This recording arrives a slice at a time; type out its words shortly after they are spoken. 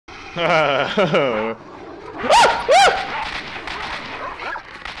Hey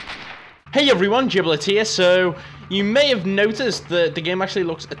everyone, Giblets here. So, you may have noticed that the game actually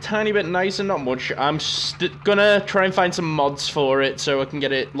looks a tiny bit nicer, not much. I'm gonna try and find some mods for it so I can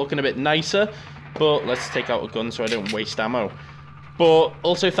get it looking a bit nicer. But let's take out a gun so I don't waste ammo. But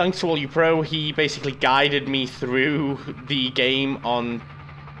also thanks to allupro, he basically guided me through the game on...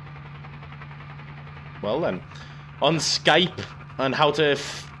 well then, on Skype, and how to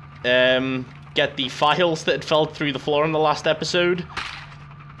get the files that had fell through the floor in the last episode.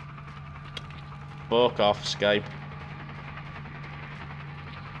 Fuck off, Skype.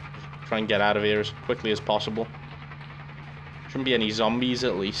 Try and get out of here as quickly as possible. Shouldn't be any zombies,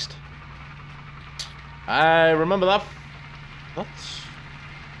 at least. I remember that.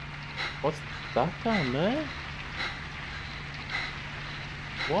 What's that down there?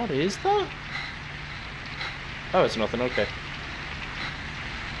 What is that? Oh, it's nothing. Okay.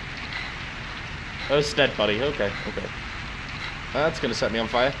 Oh, it's dead body. Okay, okay. That's gonna set me on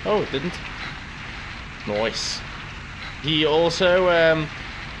fire. Oh, it didn't. Nice. He also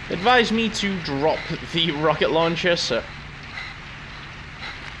advised me to drop the rocket launcher, so...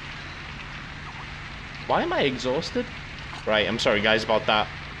 why am I exhausted? Right, I'm sorry guys about that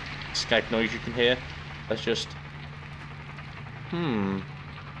Skype noise you can hear. Let's just... yeah,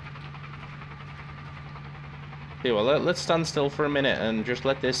 well, let's stand still for a minute and just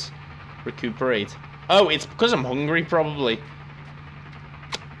let this recuperate. Oh, it's because I'm hungry, probably.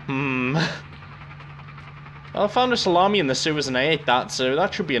 Well, I found a salami in the sewers and I ate that, so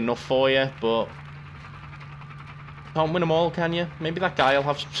that should be enough for you, but... can't win them all, can you? Maybe that guy will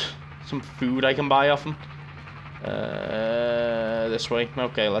have some food I can buy off him. This way.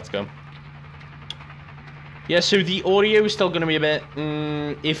 Okay, let's go. Yeah, so the audio is still going to be a bit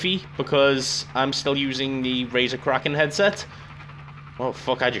iffy, because I'm still using the Razer Kraken headset. Oh,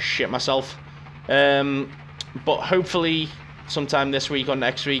 fuck, I just shit myself. But hopefully... sometime this week or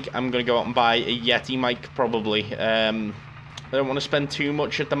next week, I'm going to go out and buy a Yeti mic, probably. I don't want to spend too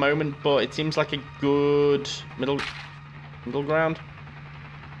much at the moment, but it seems like a good middle ground.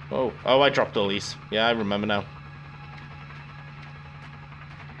 Oh, I dropped all these. Yeah, I remember now.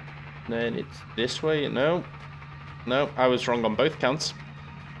 Then it's this way. No, I was wrong on both counts.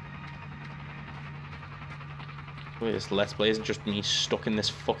 Wait, this Let's Play isn't just me stuck in this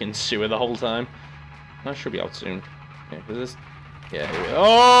fucking sewer the whole time. That should be out soon. Yeah, this... yeah, here we go.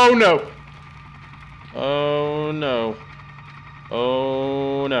 Oh, no! Oh, no.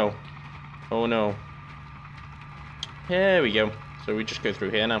 Oh, no. Oh, no. Here we go. So we just go through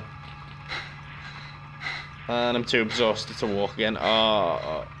here now. And I'm too exhausted to walk again.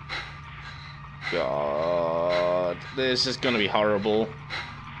 Oh, God. This is gonna be horrible.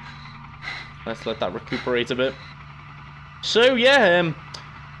 Let's let that recuperate a bit. So, yeah,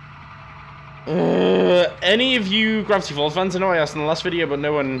 any of you Gravity Falls fans? I know I asked in the last video, but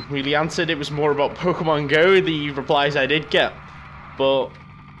no one really answered. It was more about Pokemon Go, the replies I did get. But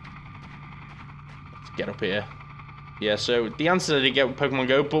let's get up here. Yeah, so the answer I did get with Pokemon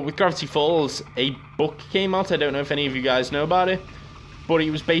Go, but with Gravity Falls, a book came out. I don't know if any of you guys know about it, but it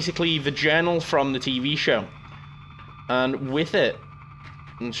was basically the journal from the TV show. And with it,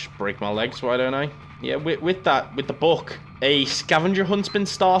 just break my legs, why don't I? Yeah, with the book, a scavenger hunt's been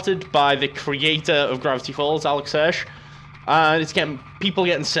started by the creator of Gravity Falls, Alex and it's getting people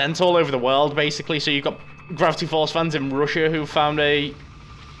getting sent all over the world, basically. So you've got Gravity Falls fans in Russia who found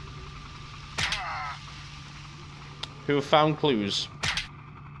clues.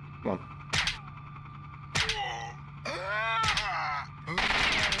 Come on.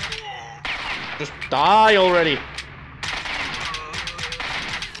 Just die already.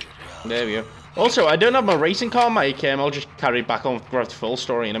 There we go. Also, I don't have my racing car mic. I'll just carry it back on with Gravity Falls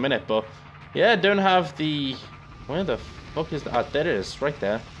story in a minute. But yeah, I don't have the... where the fuck is that? Ah, there it is, right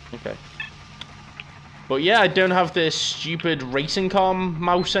there. Okay. But yeah, I don't have this stupid racing car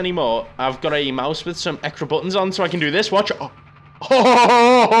mouse anymore. I've got a mouse with some extra buttons on, so I can do this. Watch.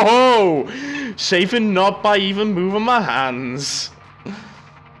 Oh! Safe and not by even moving my hands.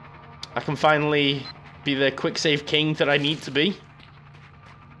 I can finally be the quick save king that I need to be.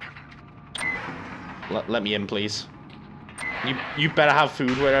 Let me in, please. You better have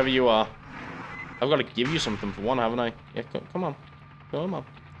food wherever you are. I've got to give you something for one, haven't I? Yeah, come on. Come on.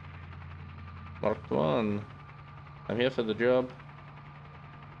 Mark one. I'm here for the job.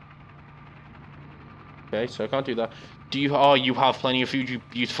 Okay, so I can't do that. Do you... oh, you have plenty of food, you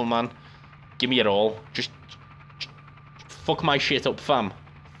beautiful man. Give me it all. Just fuck my shit up, fam.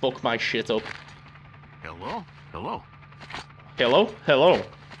 Fuck my shit up. Hello? Hello? Hello? Hello?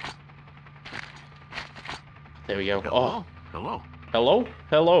 There we go. Hello? Oh. Hello? Hello?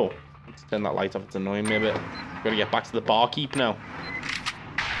 Hello. Let's turn that light off. It's annoying me a bit. Gotta get back to the barkeep now.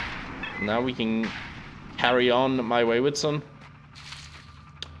 Now we can carry on my wayward son.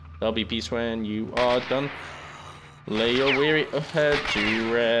 There'll be peace when you are done. Lay your weary head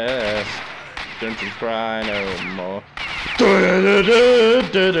to rest. Don't you cry no more.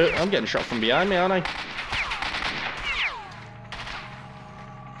 I'm getting shot from behind me, aren't I?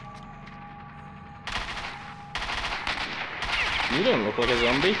 You don't look like a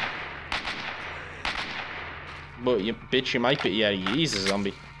zombie. But you bitch, you might be. Yeah, he's a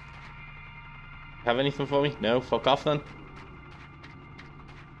zombie. Have anything for me? No, fuck off then.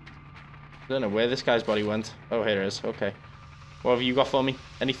 I don't know where this guy's body went. Oh, here it is. Okay. What have you got for me?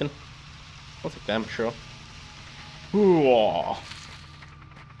 Anything? I'll take them, sure. Ooh.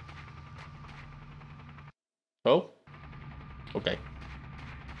 Oh? Okay.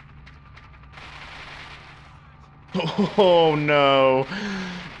 Oh no.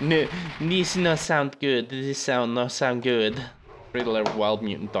 This not sound good. This not sound good. Riddler wild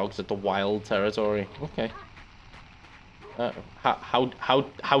mutant dogs at the wild territory. Okay.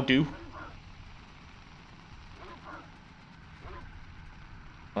 How do?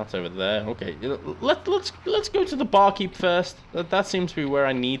 That's over there. Okay. Let's go to the barkeep first. That seems to be where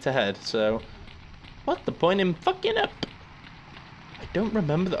I need to head. So, what the point in fucking up? I don't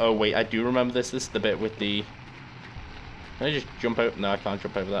remember oh wait, I do remember this. This is the bit with the. Can I just jump out? No, I can't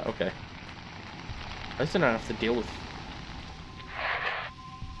jump over that. Okay. At least I don't have to deal with.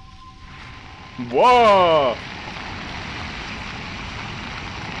 Whoa!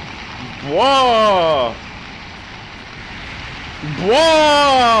 Whoa!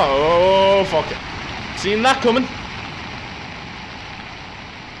 Whoa! Oh, fuck it. Seen that coming.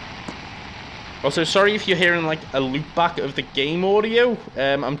 Also, sorry if you're hearing like a loop back of the game audio.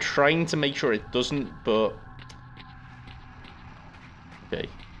 I'm trying to make sure it doesn't, but. Okay.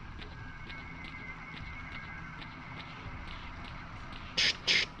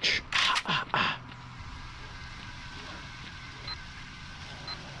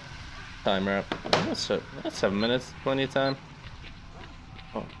 Timer up. That's 7 minutes, plenty of time.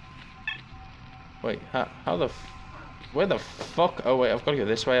 Oh. Wait, how the where the fuck? Oh wait, I've got to go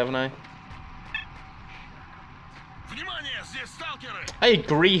this way, haven't I? I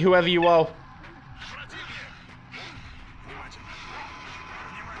agree, whoever you are.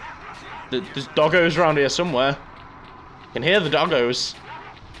 There's doggos around here somewhere. I can hear the doggos.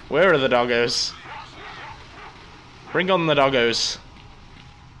 Where are the doggos? Bring on the doggos.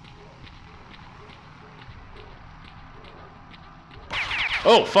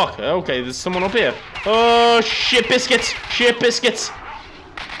 Oh, fuck. Okay, there's someone up here. Oh, shit biscuits. Shit biscuits.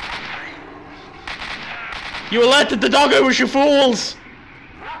 You alerted the doggos, you fools.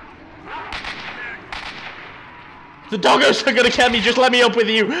 The doggos are gonna get me. Just let me up with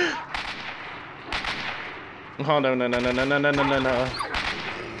you. Oh, no, no, no, no, no, no, no, no, no.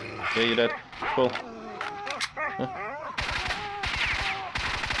 Yeah, you're dead. Cool. Huh.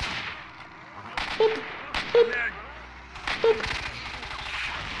 Boop. Boop. Boop.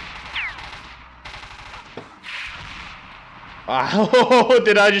 Oh,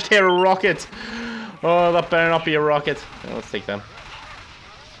 did I just hear a rocket? Oh, that better not be a rocket. Oh, let's take them.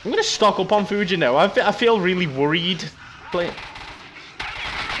 I'm gonna stock up on food, you know. I feel really worried. Nope.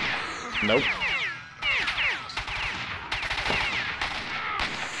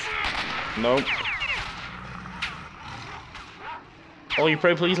 Nope. Oh, you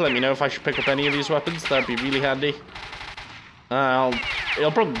pro, please let me know if I should pick up any of these weapons. That'd be really handy.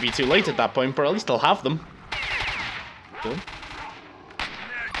 It'll probably be too late at that point, but at least I'll have them. Cool.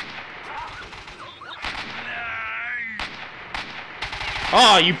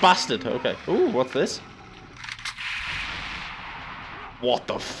 Ah, oh, you bastard. Okay. Ooh, what's this? What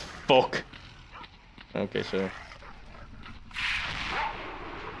the fuck? Okay, so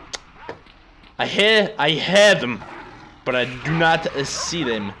I hear them, but I do not see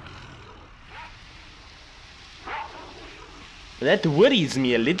them. That worries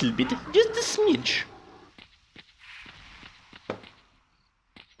me a little bit, just a smidge.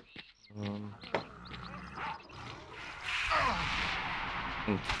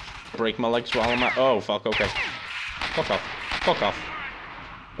 Break my legs while I'm at. Oh, fuck, okay. Fuck off. Fuck off.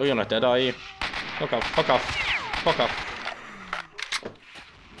 Oh, you're not dead, are you? Fuck off. Fuck off. Fuck off.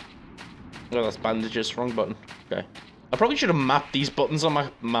 Oh, that's bandages. Wrong button. Okay. I probably should have mapped these buttons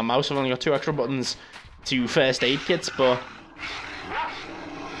on my mouse. I've only got 2 extra buttons to first aid kits, but.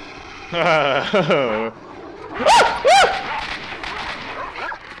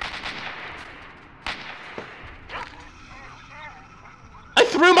 I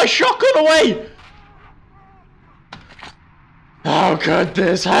threw my shotgun away! How could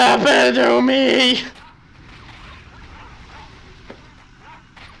this happen to me?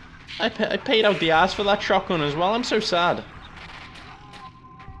 I paid out the ass for that shotgun as well. I'm so sad.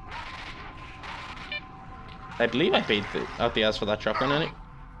 I believe I paid out the ass for that shotgun, innit?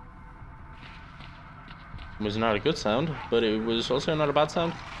 It was not a good sound, but it was also not a bad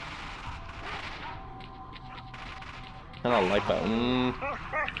sound. And I like that.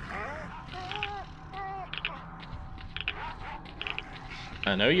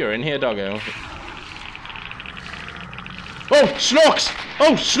 I know you're in here, doggo. Oh, Snorks!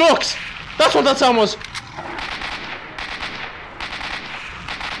 Oh, Snorks! That's what that sound was!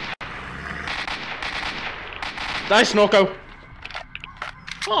 Die, Snorko!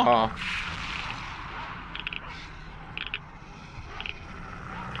 Aww.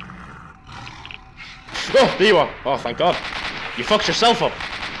 Oh, there you are! Oh, thank God. You fucked yourself up!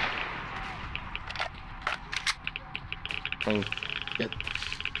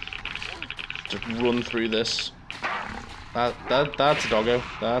 Just run through this. That's a doggo.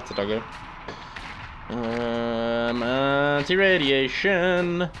 That's a doggo.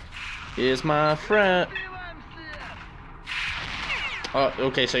 Anti-radiation is my friend. Oh,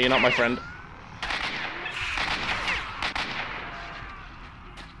 okay, so you're not my friend.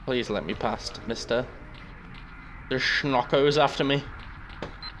 Please let me past, mister. There's schnockos after me.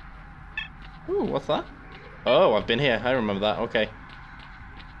 Ooh, what's that? Oh, I've been here. I remember that. Okay.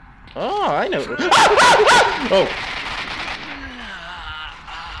 Oh, I know. Oh.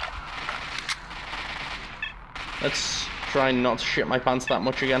 Let's try not to shit my pants that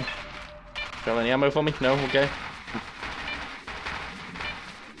much again. Do you have any ammo for me? No? Okay.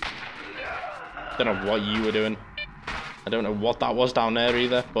 Don't know what you were doing. I don't know what that was down there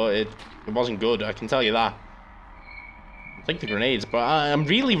either, but it wasn't good, I can tell you that. I think the grenades, but I'm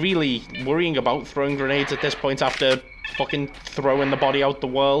really worrying about throwing grenades at this point after fucking throwing the body out the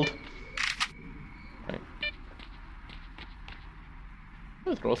world. Right.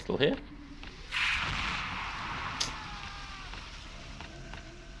 Oh, they're all still here.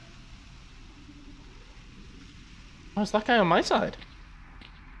 Oh, is that guy on my side?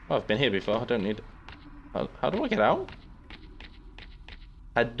 Oh, I've been here before, I don't need it. How do I get out?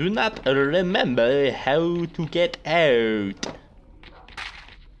 I do not remember how to get out.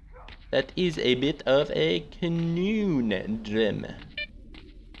 That is a bit of a conundrum.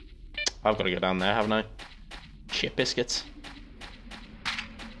 I've got to go down there, haven't I? Shit biscuits.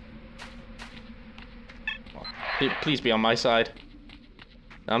 Please be on my side.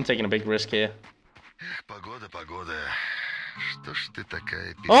 I'm taking a big risk here.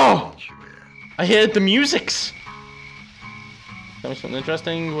 Oh! I heard the musics! Tell me something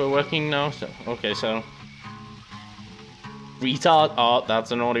interesting. We're working now. So, okay, so retard. Oh,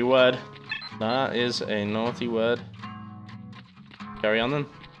 that's a naughty word. That is a naughty word. Carry on then.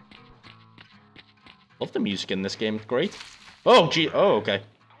 Love the music in this game. Great. Oh, gee. Oh, okay.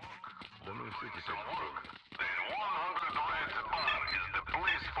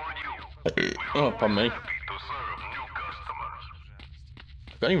 Oh, pardon me.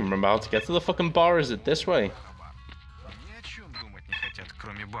 I don't even remember how to get to the fucking bar. Is it this way?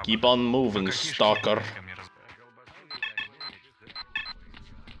 Keep on moving, stalker.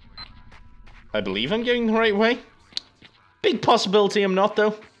 I believe I'm going the right way. Big possibility I'm not,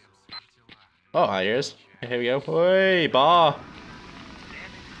 though. Oh, here it is. Here we go. Hey, bar.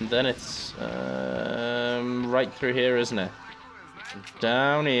 And then it's right through here, isn't it?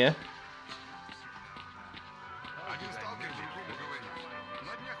 Down here.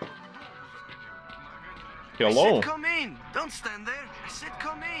 Hello. I said come in. Don't stand there. I said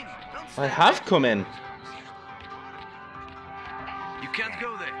come in. Don't stand I have come in. You can't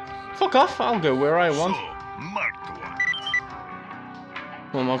go there. Fuck off. I'll go where I want.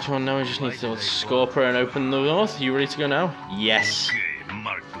 Well, Mark 1 now. I just need to scorper and open the north. You ready to go now? Yes.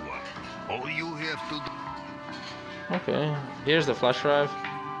 All you have to do. Okay. Here's the flash drive.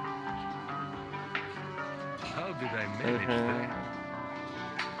 How did I manage that?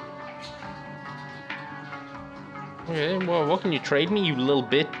 Okay, well, what can you trade me, you little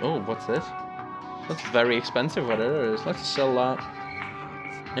bit? Oh, what's this? That's very expensive, whatever it is. Let's sell that.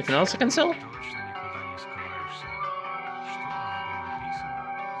 Anything else I can sell?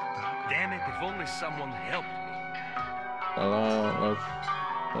 Damn it, if only someone helped me. Sell that, let's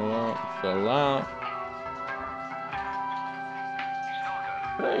sell that.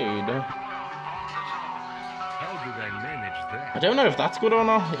 Trade. How did I manage that? I don't know if that's good or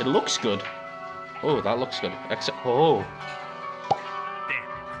not. It looks good. Oh, that looks good. Oh.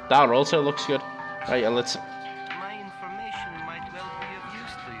 That also looks good. Right, let's... My information might well be of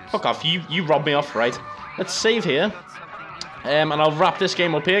use to you. Fuck off, you robbed me off, right? Let's save here. And I'll wrap this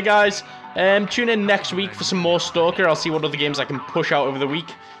game up here, guys. Tune in next week for some more S.T.A.L.K.E.R. I'll see what other games I can push out over the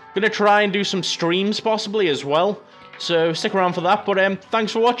week. Gonna try and do some streams possibly as well. So stick around for that. But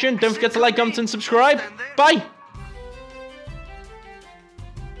thanks for watching. Don't forget to like, comment, and subscribe. Bye!